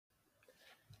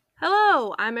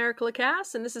Hello, I'm Erica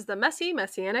Lacasse, and this is the Messy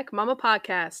Messianic Mama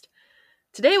Podcast.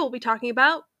 Today we'll be talking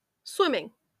about swimming.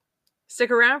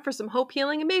 Stick around for some hope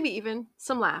healing and maybe even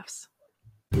some laughs.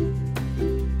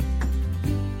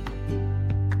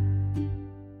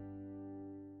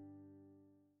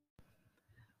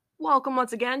 Welcome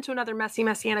once again to another Messy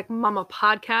Messianic Mama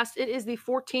Podcast. It is the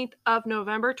 14th of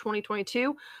November, 2022.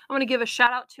 I'm going to give a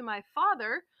shout out to my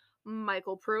father,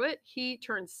 Michael Pruitt. He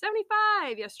turned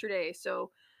 75 yesterday,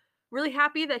 so really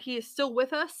happy that he is still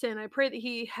with us, and I pray that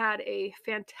he had a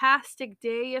fantastic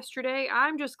day yesterday.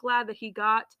 I'm just glad that he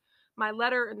got my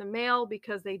letter in the mail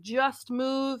because they just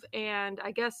moved, and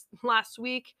I guess last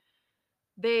week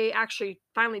they actually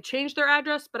finally changed their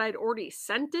address, but I'd already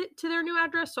sent it to their new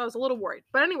address, so I was a little worried.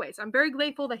 But anyways, I'm very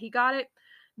grateful that he got it.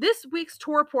 This week's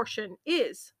Torah portion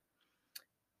is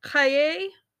Chaye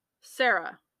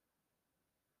Sarah.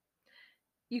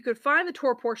 You could find the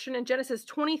Torah portion in Genesis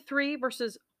 23,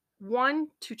 verses 1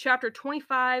 to chapter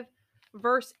 25,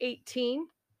 verse 18.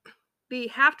 The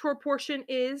half-Torah portion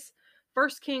is 1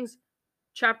 Kings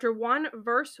chapter 1,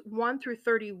 verse 1 through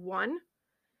 31.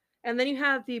 And then you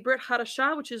have the Brit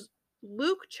Hadashah, which is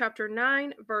Luke chapter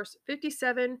 9, verse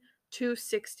 57 to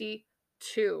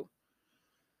 62.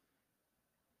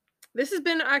 This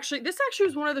actually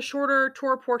was one of the shorter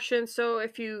Torah portions, so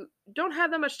if you don't have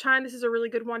that much time, this is a really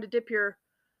good one to dip your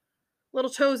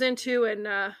little toes into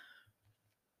and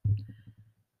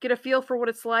get a feel for what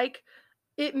it's like.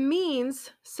 It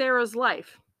means Sarah's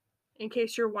life, in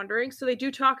case you're wondering. So they do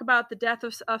talk about the death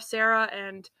of Sarah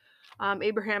and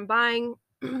Abraham buying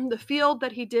the field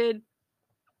that he did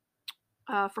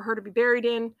for her to be buried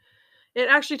in. It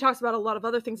actually talks about a lot of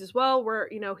other things as well, where,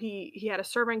 he had a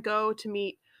servant go to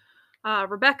meet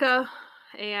Rebecca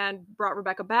and brought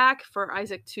Rebecca back for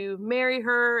Isaac to marry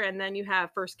her. And then you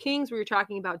have 1 Kings, where you're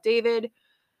talking about David,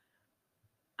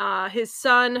 his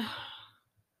son,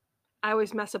 I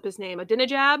always mess up his name,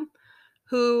 Adonijah,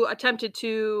 who attempted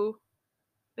to,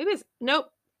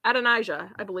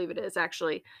 Adonijah, I believe it is,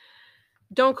 actually.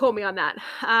 Don't quote me on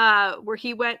that. Where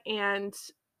he went and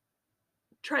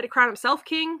tried to crown himself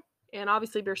king, and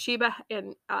obviously Bathsheba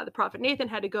and the prophet Nathan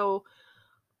had to go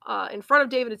in front of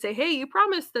David and say, hey, you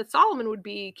promised that Solomon would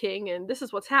be king, and this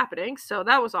is what's happening. So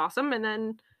that was awesome. And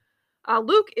then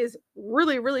Luke is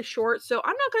really, really short, so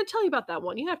I'm not going to tell you about that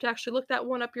one. You have to actually look that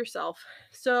one up yourself.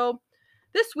 So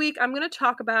this week, I'm going to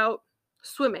talk about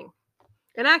swimming.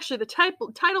 And actually, the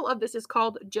title of this is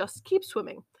called Just Keep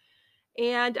Swimming.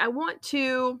 And I want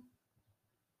to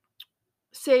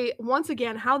say once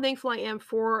again how thankful I am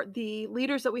for the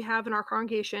leaders that we have in our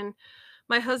congregation.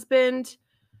 My husband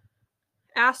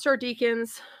asked our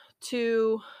deacons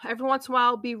to every once in a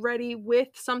while be ready with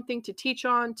something to teach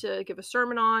on, to give a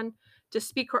sermon on, to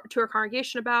speak to our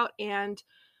congregation about. And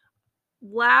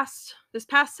this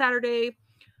past Saturday,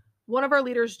 one of our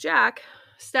leaders, Jack,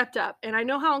 stepped up. And I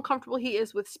know how uncomfortable he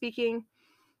is with speaking,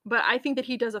 but I think that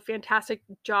he does a fantastic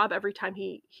job every time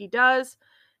he does.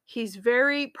 He's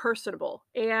very personable.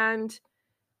 And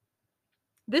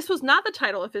this was not the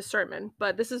title of his sermon,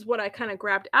 but this is what I kind of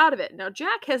grabbed out of it. Now,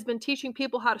 Jack has been teaching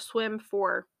people how to swim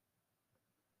for,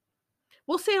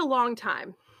 we'll say, a long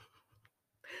time.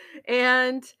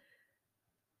 And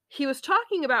he was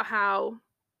talking about how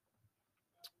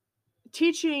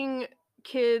teaching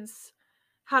kids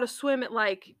how to swim at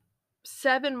like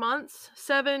 7 months,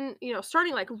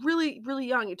 starting like really, really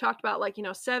young. You talked about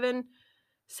 7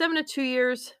 to 2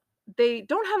 years, they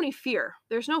don't have any fear.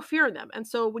 There's no fear in them. And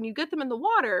so when you get them in the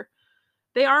water,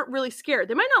 they aren't really scared.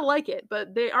 They might not like it,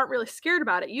 but they aren't really scared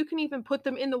about it. You can even put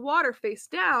them in the water face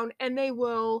down and they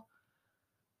will,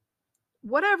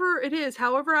 whatever it is,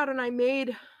 however Adonai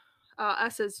made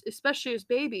us, especially as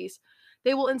babies,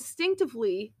 they will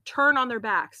instinctively turn on their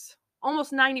backs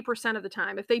almost 90% of the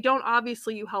time. If they don't,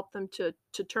 obviously you help them to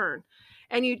turn.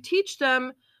 And you teach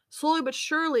them slowly but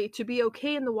surely to be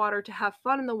okay in the water, to have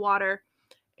fun in the water.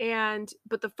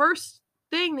 But the first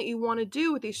thing that you want to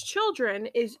do with these children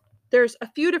is there's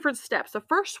a few different steps. The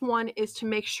first one is to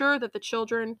make sure that the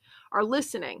children are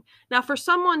listening. Now, for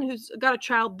someone who's got a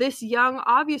child this young,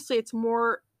 obviously it's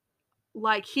more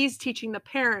like he's teaching the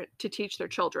parent to teach their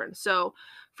children. So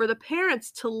for the parents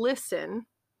to listen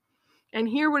and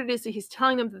hear what it is that he's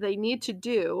telling them that they need to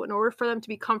do in order for them to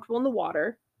be comfortable in the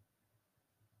water,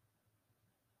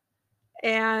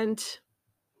 and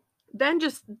then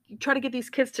just try to get these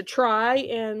kids to try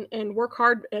and work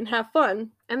hard and have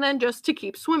fun, and then just to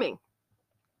keep swimming.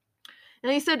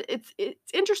 And he said it's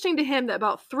interesting to him that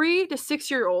about 3 to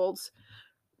 6 year olds,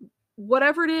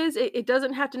 whatever it is, it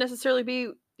doesn't have to necessarily be,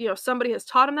 somebody has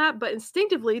taught them that, but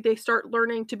instinctively they start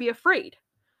learning to be afraid.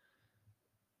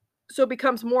 So it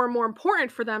becomes more and more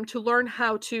important for them to learn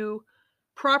how to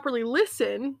properly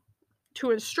listen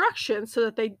to instructions so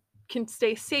that they can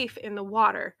stay safe in the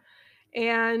water.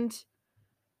 And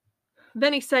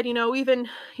then he said, even,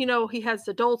 he has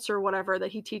adults or whatever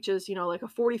that he teaches, like a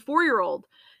 44-year-old,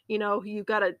 you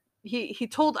got to, he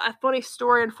told a funny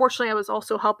story. Unfortunately, I was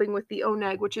also helping with the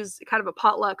ONEG, which is kind of a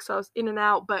potluck. So I was in and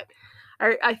out, but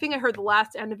I think I heard the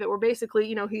last end of it where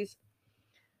basically, he's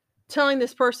telling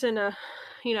this person,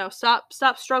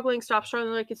 stop struggling, stop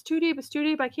struggling. Like, it's too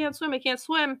deep. I can't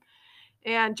swim.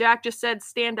 And Jack just said,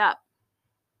 stand up.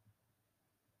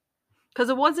 Because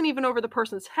it wasn't even over the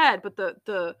person's head, but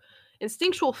the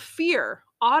instinctual fear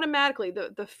automatically,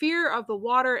 the fear of the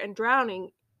water and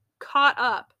drowning caught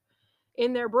up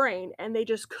in their brain, and they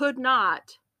just could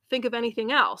not think of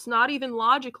anything else, not even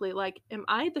logically, like, am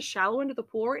I at the shallow end of the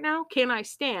pool right now? Can I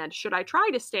stand? Should I try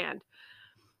to stand?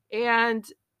 And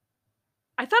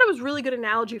I thought it was a really good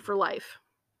analogy for life,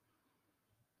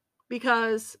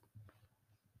 because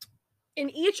in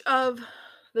each of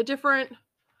the different, at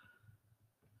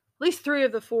least 3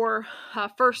 of the 4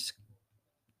 first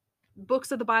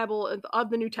books of the Bible, of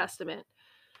the New Testament,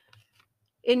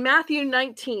 in Matthew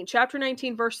 19, chapter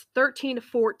 19, verse 13 to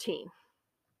 14,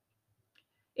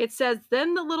 it says,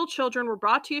 "Then the little children were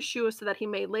brought to Yeshua so that he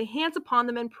may lay hands upon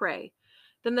them and pray.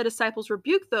 Then the disciples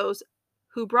rebuked those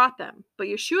who brought them. But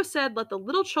Yeshua said, 'Let the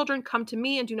little children come to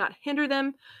me and do not hinder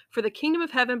them, for the kingdom of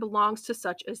heaven belongs to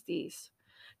such as these.'"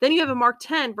 Then you have in Mark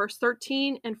 10, verse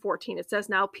 13 and 14. It says,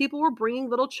 "Now people were bringing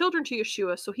little children to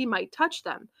Yeshua so he might touch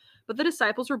them. But the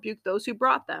disciples rebuked those who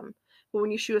brought them. But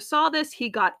when Yeshua saw this, he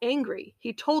got angry.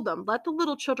 He told them, 'Let the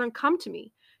little children come to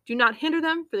me. Do not hinder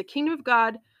them, for the kingdom of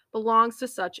God belongs to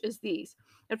such as these.'"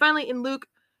 And finally, in Luke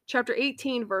chapter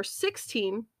 18, verse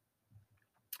 16,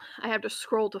 I have to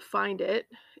scroll to find it.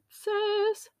 It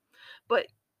says, but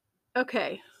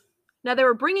okay. "Now they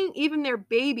were bringing even their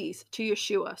babies to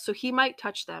Yeshua so he might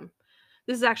touch them."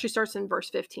 This actually starts in verse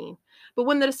 15. "But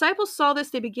when the disciples saw this,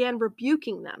 they began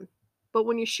rebuking them. But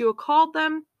Yeshua called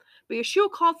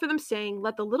for them, saying,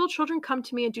 'Let the little children come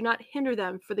to me and do not hinder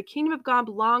them, for the kingdom of God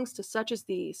belongs to such as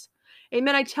these.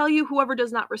 Amen, I tell you, whoever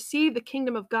does not receive the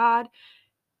kingdom of God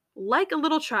like a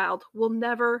little child will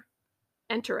never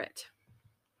enter it.'"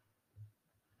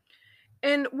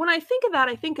 And when I think of that,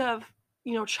 I think of,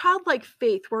 childlike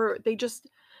faith, where they just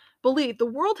believe. The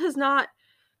world has not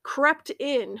crept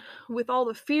in with all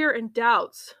the fear and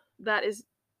doubts that is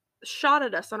shot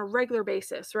at us on a regular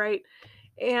basis, right?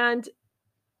 And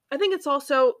I think it's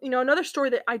also, another story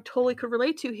that I totally could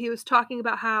relate to. He was talking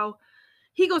about how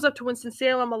he goes up to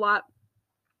Winston-Salem a lot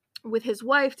with his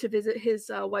wife to visit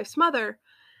his wife's mother.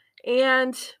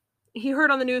 And he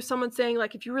heard on the news someone saying,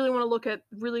 like, if you really want to look at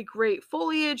really great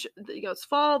foliage, it's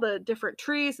fall, the different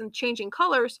trees and changing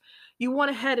colors, you want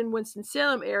to head in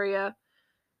Winston-Salem area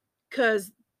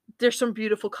because there's some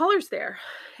beautiful colors there.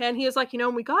 And he was like,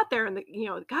 when we got there, and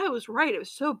the guy was right. It was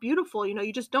so beautiful.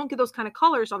 You just don't get those kind of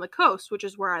colors on the coast, which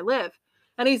is where I live.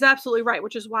 And he's absolutely right,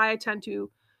 which is why I tend to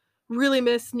really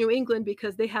miss New England,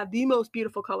 because they have the most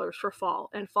beautiful colors for fall,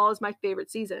 and fall is my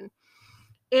favorite season.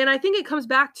 And I think it comes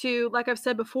back to, like I've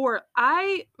said before,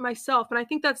 I myself, and I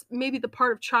think that's maybe the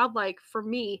part of childlike for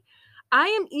me, I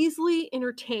am easily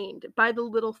entertained by the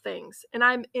little things, and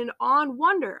I'm in awe and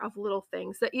wonder of little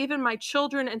things that even my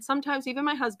children and sometimes even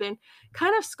my husband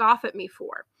kind of scoff at me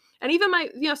for. And even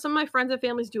some of my friends and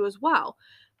families do as well.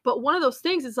 But one of those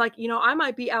things is like, I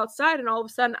might be outside and all of a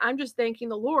sudden I'm just thanking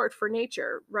the Lord for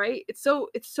nature, right? It's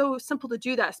so simple to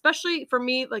do that, especially for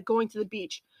me, like going to the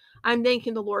beach. I'm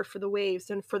thanking the Lord for the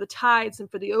waves and for the tides and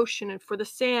for the ocean and for the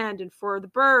sand and for the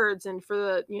birds and for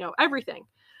the, everything.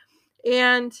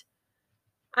 And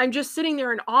I'm just sitting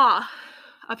there in awe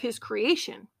of his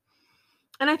creation.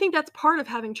 And I think that's part of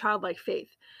having childlike faith.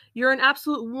 You're in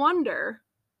absolute wonder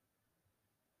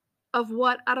of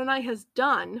what Adonai has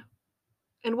done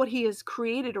and what he has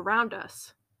created around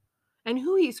us and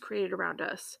who he's created around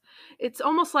us. It's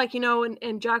almost like,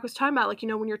 and Jack was talking about, like,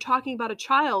 when you're talking about a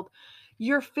child,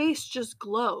 your face just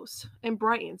glows and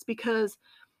brightens because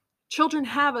children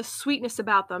have a sweetness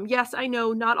about them. Yes, I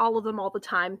know not all of them all the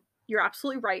time. You're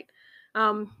absolutely right.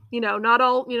 Not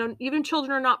all, even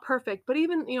children are not perfect, but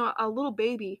even, a little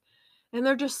baby, and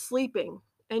they're just sleeping.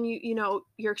 And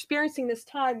you're experiencing this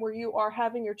time where you are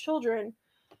having your children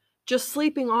just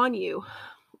sleeping on you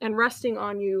and resting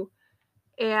on you.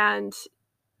 And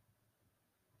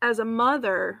as a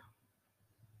mother,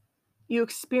 you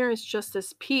experience just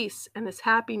this peace and this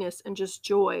happiness and just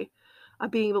joy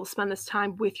of being able to spend this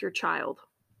time with your child.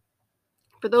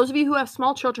 For those of you who have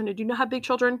small children and do not have big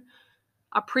children,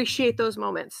 appreciate those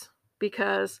moments,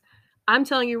 because I'm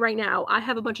telling you right now, I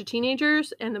have a bunch of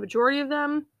teenagers, and the majority of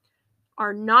them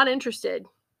are not interested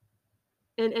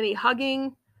in any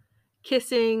hugging,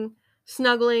 kissing,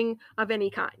 snuggling of any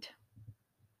kind.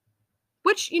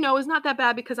 Which, is not that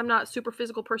bad because I'm not a super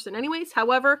physical person anyways.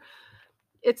 However,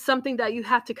 it's something that you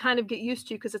have to kind of get used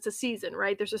to because it's a season,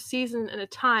 right? There's a season and a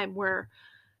time where,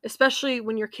 especially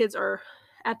when your kids are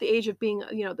at the age of being,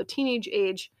 the teenage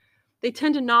age, they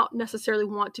tend to not necessarily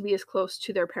want to be as close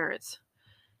to their parents.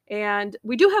 And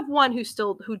we do have one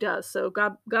who does. So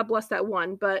God bless that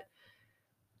one. But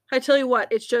I tell you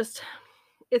what,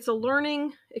 it's a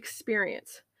learning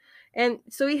experience. And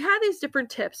so he had these different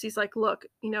tips. He's like, look,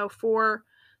 for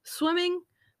swimming,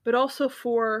 but also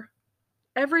for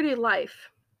everyday life,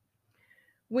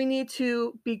 we need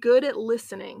to be good at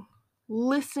listening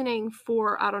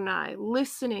for Adonai,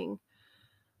 listening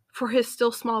for his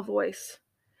still small voice.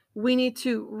 We need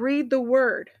to read the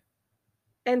word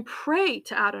and pray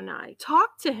to Adonai,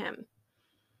 talk to him.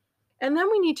 And then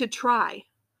we need to try.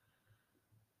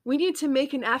 We need to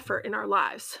make an effort in our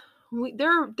lives.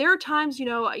 There are times,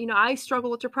 I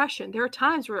struggle with depression. There are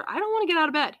times where I don't want to get out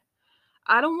of bed.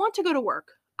 I don't want to go to work.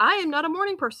 I am not a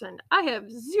morning person. I have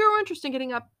zero interest in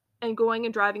getting up and going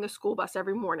and driving a school bus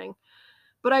every morning.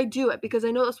 But I do it because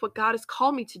I know that's what God has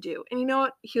called me to do. And you know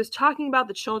what? He was talking about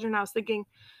the children. I was thinking,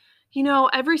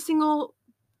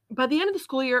 by the end of the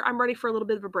school year, I'm ready for a little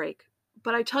bit of a break.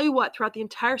 But I tell you what, throughout the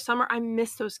entire summer, I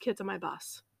miss those kids on my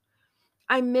bus.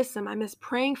 I miss them. I miss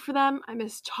praying for them. I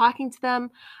miss talking to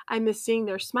them. I miss seeing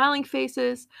their smiling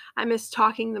faces. I miss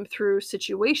talking them through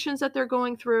situations that they're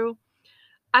going through.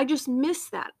 I just miss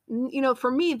that.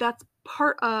 For me, that's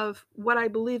part of what I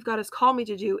believe God has called me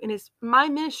to do, and it's my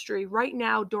ministry right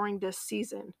now during this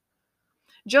season.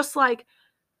 Just like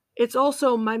it's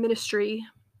also my ministry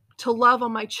to love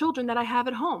on my children that I have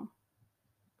at home.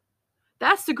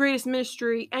 That's the greatest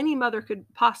ministry any mother could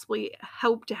possibly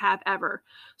hope to have ever.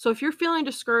 So if you're feeling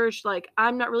discouraged, like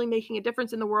I'm not really making a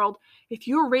difference in the world, if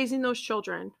you're raising those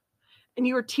children and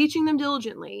you are teaching them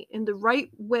diligently in the right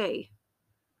way,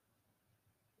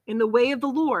 in the way of the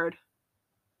Lord,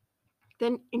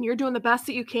 and you're doing the best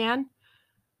that you can,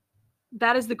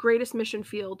 that is the greatest mission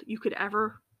field you could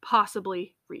ever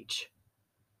possibly reach.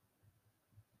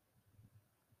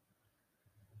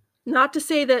 Not to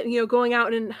say that, going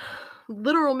out in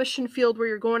literal mission field where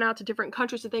you're going out to different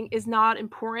countries and thing is not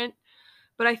important,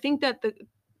 but I think that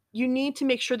you need to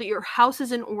make sure that your house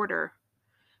is in order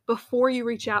before you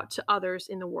reach out to others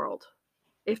in the world,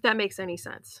 if that makes any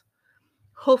sense.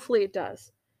 Hopefully it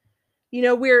does.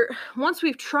 Once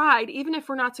we've tried, even if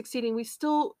we're not succeeding, we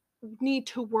still need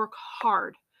to work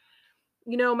hard.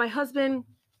 My husband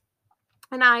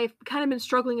and I have kind of been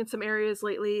struggling in some areas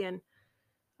lately, and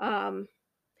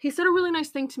he said a really nice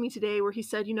thing to me today where he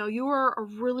said, you are a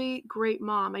really great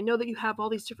mom. I know that you have all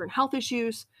these different health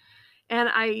issues, and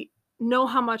I know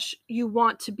how much you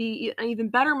want to be an even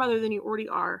better mother than you already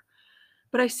are.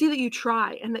 But I see that you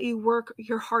try and that you work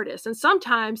your hardest. And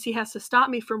sometimes he has to stop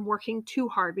me from working too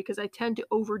hard because I tend to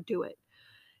overdo it.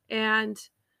 And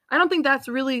I don't think that's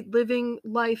really living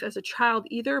life as a child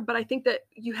either. But I think that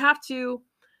you have to,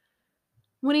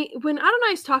 when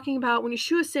Adonai is talking about, when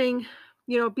Yeshua is saying,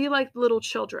 be like little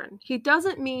children, he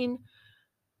doesn't mean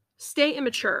stay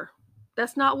immature.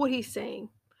 That's not what he's saying.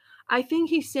 I think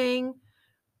he's saying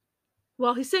a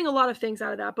lot of things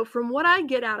out of that. But from what I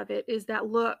get out of it is that,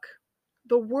 look,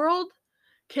 the world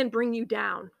can bring you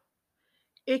down.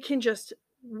 It can just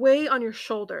weigh on your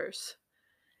shoulders.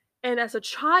 And as a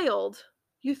child,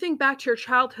 you think back to your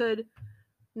childhood.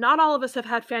 Not all of us have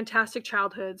had fantastic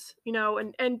childhoods,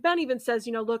 and Ben even says,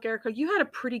 look, Erica, you had a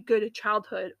pretty good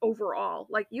childhood overall.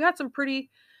 Like you had some pretty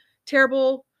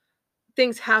terrible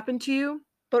things happen to you,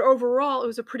 but overall it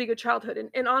was a pretty good childhood.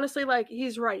 And honestly, like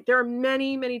he's right. There are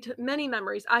many, many, many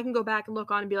memories I can go back and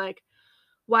look on and be like,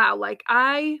 wow, like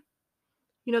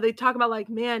they talk about like,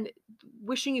 man,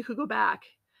 wishing you could go back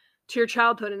to your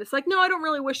childhood. And it's like, no, I don't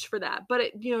really wish for that. But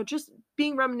just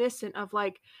being reminiscent of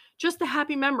like, just the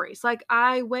happy memories. Like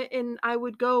I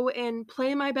would go and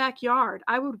play in my backyard.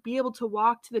 I would be able to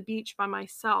walk to the beach by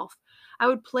myself. I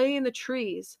would play in the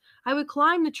trees. I would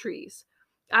climb the trees.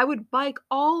 I would bike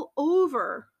all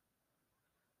over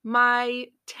my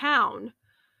town.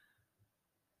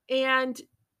 And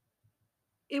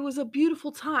it was a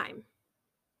beautiful time.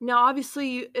 Now,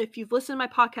 obviously, if you've listened to my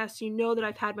podcast, you know that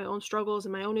I've had my own struggles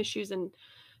and my own issues, and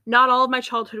not all of my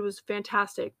childhood was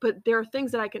fantastic, but there are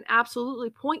things that I can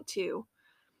absolutely point to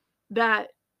that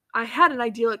I had an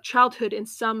idyllic childhood in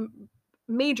some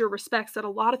major respects that a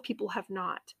lot of people have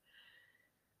not.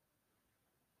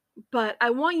 But I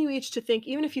want you each to think,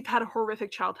 even if you've had a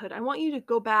horrific childhood, I want you to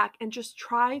go back and just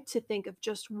try to think of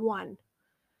just one.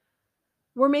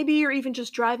 Where maybe you're even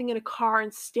just driving in a car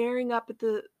and staring up at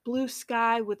the blue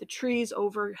sky with the trees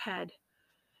overhead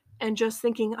and just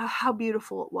thinking how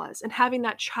beautiful it was and having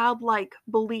that childlike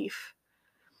belief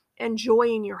and joy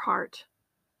in your heart.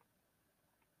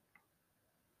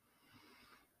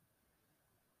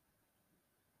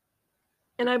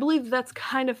 And I believe that's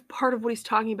kind of part of what he's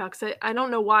talking about, because I don't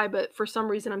know why, but for some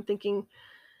reason I'm thinking,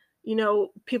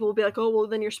 people will be like, oh, well,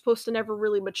 then you're supposed to never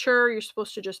really mature. You're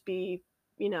supposed to just be,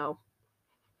 you know,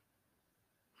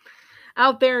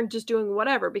 out there and just doing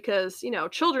whatever, because,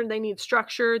 children, they need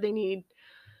structure, they need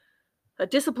a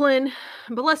discipline.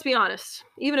 But let's be honest,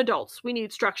 even adults, we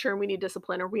need structure and we need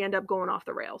discipline, or we end up going off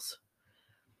the rails.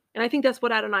 And I think that's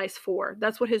what Adonai is for.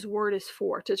 That's what his word is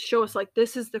for, to show us, like,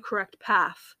 this is the correct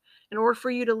path. In order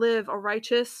for you to live a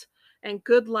righteous and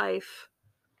good life,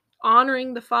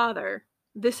 honoring the Father,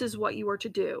 this is what you are to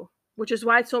do, which is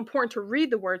why it's so important to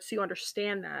read the word so you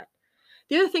understand that.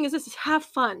 The other thing is this: is have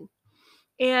fun.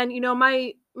 And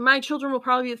my children will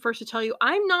probably be the first to tell you,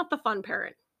 I'm not the fun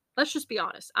parent. Let's just be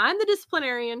honest. I'm the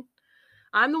disciplinarian.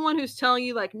 I'm the one who's telling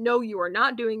you, like, no, you are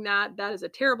not doing that. That is a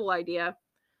terrible idea.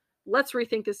 Let's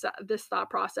rethink this thought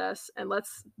process and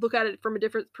let's look at it from a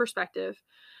different perspective.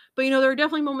 But there are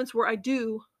definitely moments where I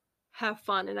do have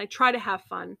fun, and I try to have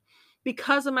fun.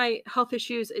 Because of my health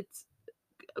issues, it's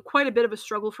quite a bit of a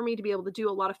struggle for me to be able to do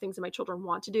a lot of things that my children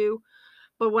want to do.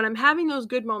 But when I'm having those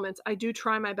good moments, I do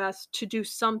try my best to do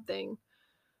something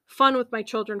fun with my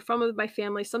children, fun with my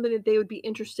family, something that they would be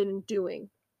interested in doing.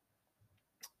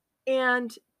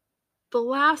 And the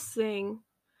last thing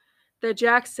that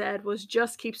Jack said was,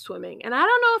 just keep swimming. And I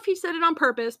don't know if he said it on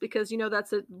purpose, because,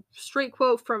 that's a straight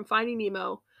quote from Finding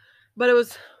Nemo, but it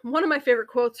was one of my favorite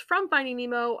quotes from Finding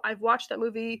Nemo. I've watched that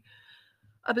movie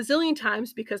a bazillion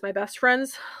times because my best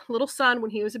friend's little son, when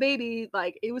he was a baby,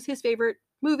 like, it was his favorite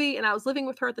movie, and I was living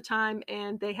with her at the time,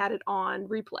 and they had it on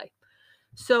replay.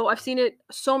 So I've seen it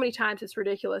so many times, it's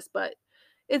ridiculous, but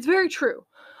it's very true.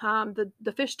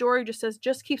 The fish story just says,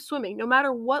 just keep swimming. No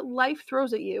matter what life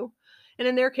throws at you, and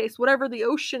in their case, whatever the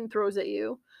ocean throws at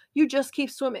you, you just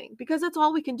keep swimming, because that's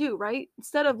all we can do, right?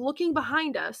 Instead of looking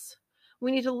behind us,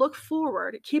 we need to look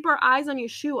forward, keep our eyes on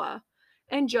Yeshua,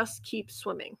 and just keep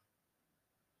swimming.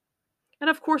 And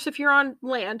of course, if you're on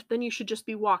land, then you should just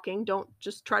be walking. Don't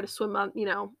just try to swim on,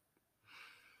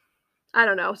 I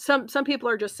don't know. Some people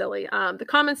are just silly. The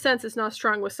common sense is not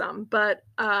strong with some, but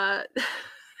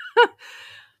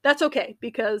that's okay,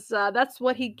 because that's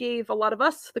what he gave a lot of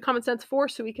us the common sense for,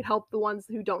 so we could help the ones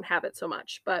who don't have it so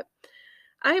much. But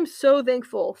I am so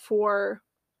thankful for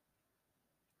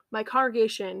my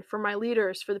congregation, for my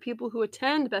leaders, for the people who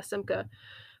attend Beth Simcha,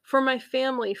 for my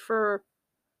family, for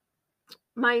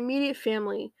my immediate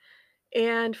family,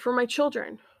 and for my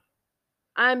children.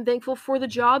 I'm thankful for the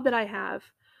job that I have.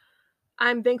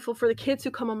 I'm thankful for the kids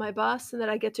who come on my bus and that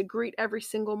I get to greet every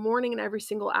single morning and every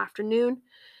single afternoon.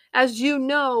 As you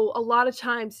know, a lot of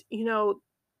times,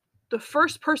 the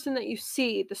first person that you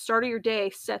see at the start of your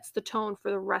day sets the tone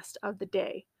for the rest of the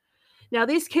day. Now,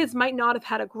 these kids might not have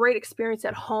had a great experience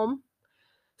at home,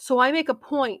 so I make a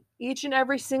point each and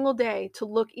every single day to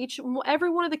look every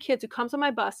one of the kids who comes on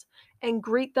my bus and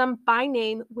greet them by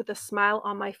name with a smile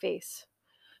on my face,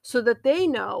 so that they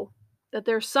know that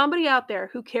there's somebody out there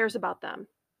who cares about them.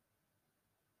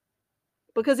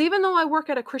 Because even though I work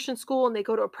at a Christian school and they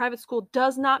go to a private school,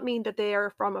 does not mean that they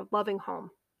are from a loving home.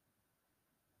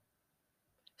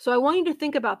 So I want you to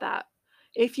think about that.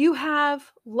 If you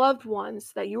have loved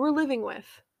ones that you are living with,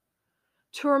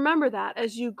 to remember that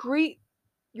as you greet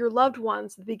your loved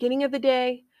ones at the beginning of the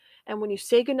day and when you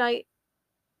say goodnight,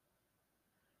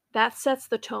 that sets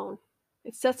the tone.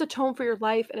 It sets the tone for your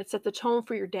life, and it sets the tone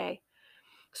for your day.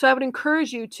 So I would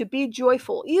encourage you to be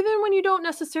joyful, even when you don't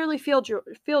necessarily feel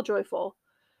joyful,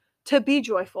 to be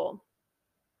joyful,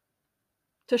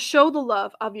 to show the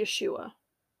love of Yeshua.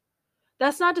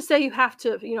 That's not to say you have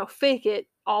to, fake it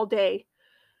all day,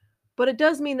 but it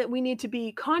does mean that we need to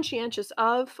be conscientious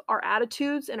of our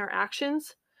attitudes and our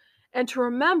actions, and to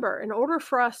remember, in order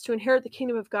for us to inherit the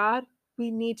kingdom of God,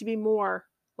 we need to be more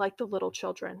like the little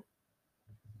children.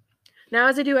 Now,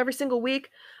 as I do every single week,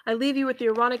 I leave you with the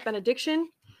Aaronic benediction,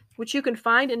 which you can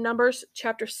find in Numbers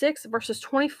chapter 6, verses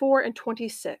 24 and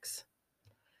 26.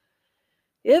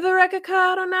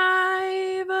 Ivarekaka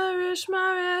Adonai,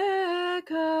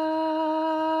 Varishmareka,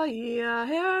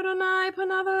 Yaher Adonai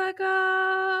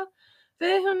Panavaleka,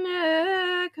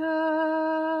 Vehuneka,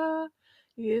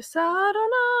 Yisa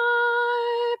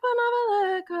Adonai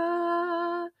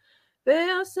Panavaleka,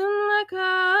 Veasinleka,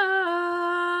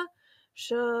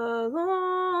 Shalom.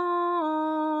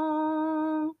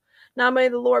 Now may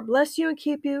the Lord bless you and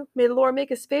keep you. May the Lord make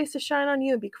his face to shine on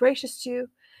you and be gracious to you.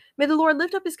 May the Lord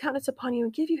lift up his countenance upon you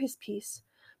and give you his peace.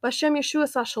 B'Shem Yeshua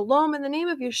Sa Shalom, in the name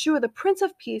of Yeshua, the Prince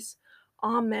of Peace.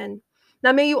 Amen.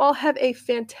 Now may you all have a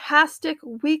fantastic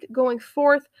week going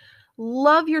forth.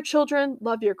 Love your children,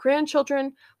 love your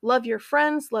grandchildren, love your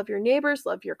friends, love your neighbors,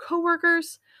 love your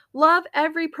coworkers. Love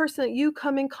every person that you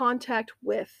come in contact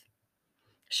with.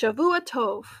 Shavua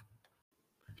Tov.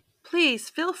 Please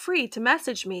feel free to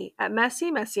message me at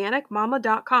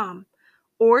messymessianicmama.com,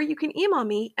 or you can email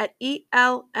me at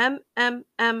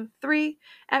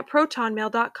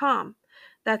elmmm3@protonmail.com.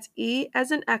 That's E as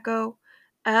in Echo,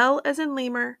 L as in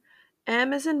Lemur,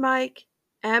 M as in Mike,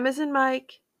 M as in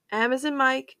Mike, M as in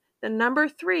Mike, the number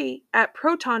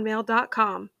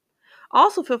 3@protonmail.com.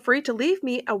 Also, feel free to leave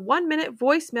me a 1-minute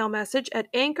voicemail message at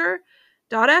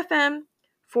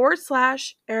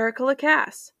anchor.fm/Erica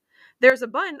Lacasse. There's a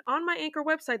button on my Anchor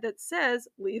website that says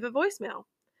leave a voicemail.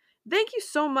 Thank you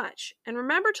so much, and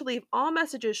remember to leave all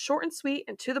messages short and sweet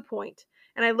and to the point,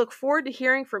 and I look forward to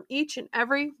hearing from each and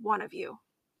every one of you.